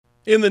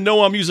In the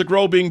Noah Music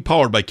Row, being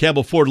powered by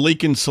Campbell Ford,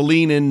 Lincoln,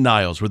 Saline, and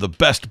Niles, where the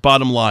best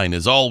bottom line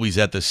is always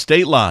at the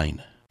state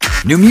line.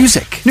 New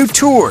music, new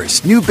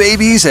tours, new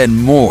babies, and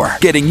more.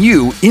 Getting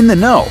you in the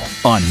know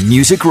on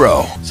Music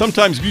Row.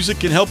 Sometimes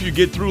music can help you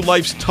get through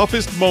life's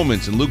toughest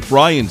moments, and Luke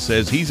Bryan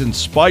says he's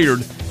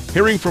inspired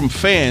hearing from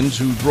fans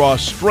who draw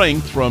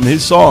strength from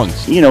his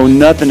songs. You know,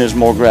 nothing is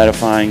more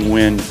gratifying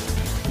when,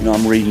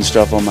 I'm reading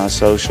stuff on my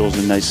socials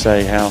and they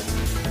say how,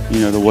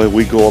 the way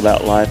we go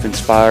about life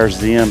inspires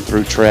them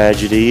through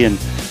tragedy, and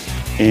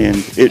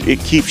it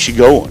keeps you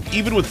going.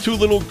 Even with two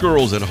little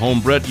girls at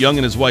home, Brett Young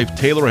and his wife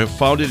Taylor have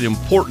found it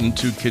important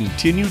to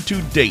continue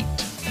to date.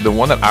 The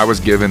one that I was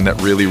given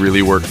that really,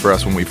 really worked for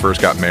us when we first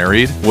got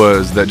married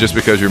was that just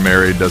because you're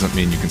married doesn't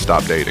mean you can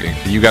stop dating.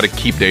 You got to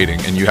keep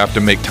dating, and you have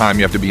to make time.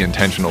 You have to be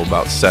intentional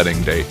about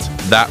setting dates.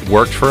 That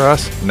worked for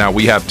us. Now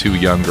we have two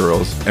young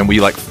girls, and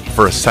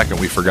for a second,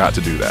 we forgot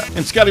to do that.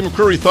 And Scotty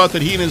McCreery thought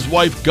that he and his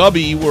wife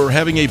Gubby were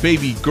having a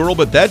baby girl,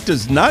 but that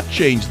does not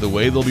change the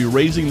way they'll be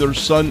raising their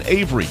son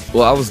Avery.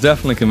 Well, I was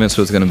definitely convinced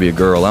it was going to be a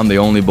girl. I'm the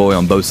only boy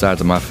on both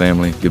sides of my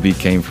family. Gubby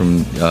came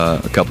from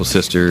a couple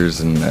sisters,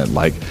 and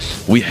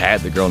we had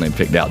the girl name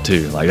picked out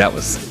too. That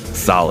was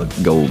solid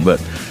gold.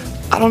 But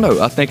I don't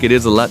know. I think it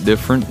is a lot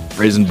different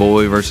raising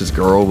boy versus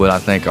girl. But I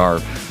think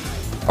our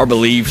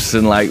beliefs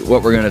and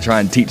what we're going to try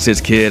and teach this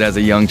kid as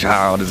a young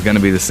child is going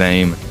to be the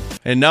same.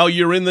 And now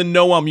you're in the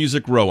Noah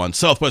Music Row on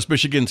Southwest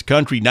Michigan's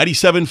Country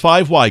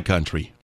 97.5 Y Country.